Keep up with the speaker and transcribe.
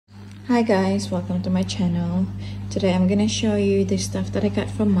Hi guys, welcome to my channel. Today I'm gonna show you the stuff that I got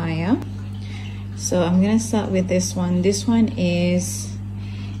from Myer. So I'm gonna start with this one. This one is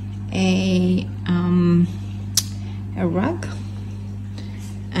a rug,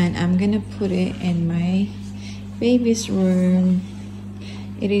 and I'm gonna put it in my baby's room.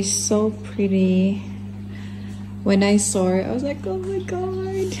 It is so pretty. When I saw it, I was like, oh my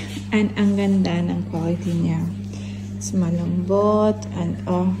god. And ang ganda ng quality niya. It's malambot and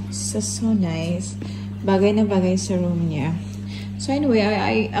oh, it's just so nice. Bagay na bagay sa room niya. So anyway,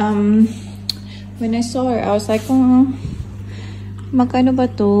 I when I saw her, I was like, oh, magkano ba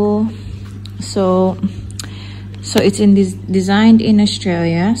to? So it's designed in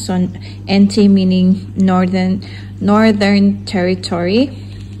Australia. So NT meaning Northern Territory,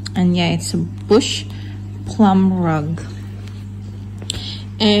 and yeah, it's a bush plum rug.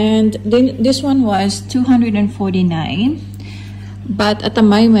 And then this one was $249, but at the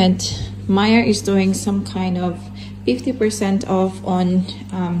moment Myer is doing some kind of 50% off on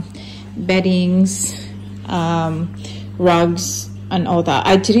beddings, rugs and all that.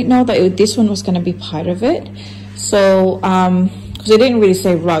 I didn't know that this one was going to be part of it, so because it didn't really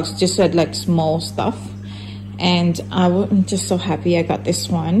say rugs, it just said like small stuff, and I'm just so happy I got this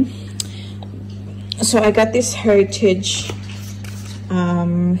one. So I got this heritage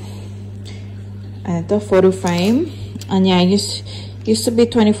the photo frame, and yeah, used to be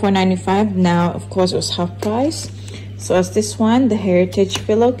 $24.95. Now of course it was half price. So it's this one, the heritage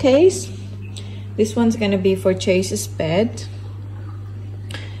pillowcase. This one's gonna be for Chase's bed,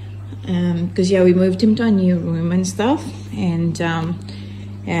 because yeah, we moved him to a new room and stuff, and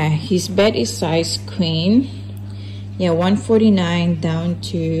yeah, his bed is size queen. Yeah, $149 down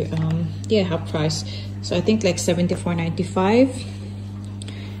to yeah, half price, so I think like $74.95.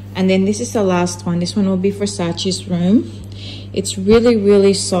 And then this is the last one. This one will be for Sachi's room. It's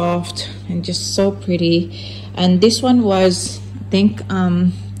really soft and just so pretty. And this one was, I think,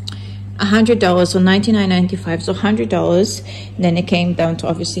 $100, so $99.95, so $100. Then it came down to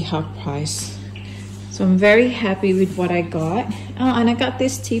obviously half price. So I'm very happy with what I got. Oh, and I got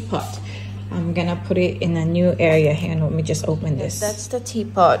this teapot. I'm gonna put it in a new area here. And let me just open this. That's the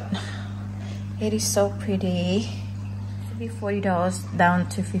teapot. It is so pretty. Be $40 down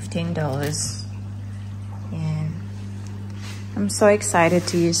to $15. Yeah, I'm so excited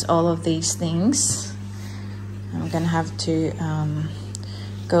to use all of these things. I'm gonna have to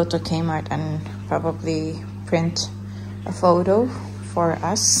go to Kmart and probably print a photo for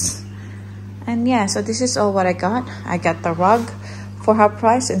us. And yeah, so this is all what I got. I got the rug for half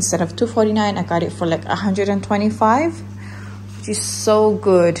price. Instead of $249, I got it for like $125, which is so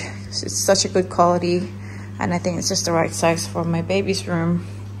good. It's such a good quality, and I think it's just the right size for my baby's room.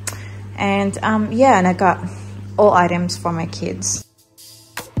 And yeah, and I got all items for my kids.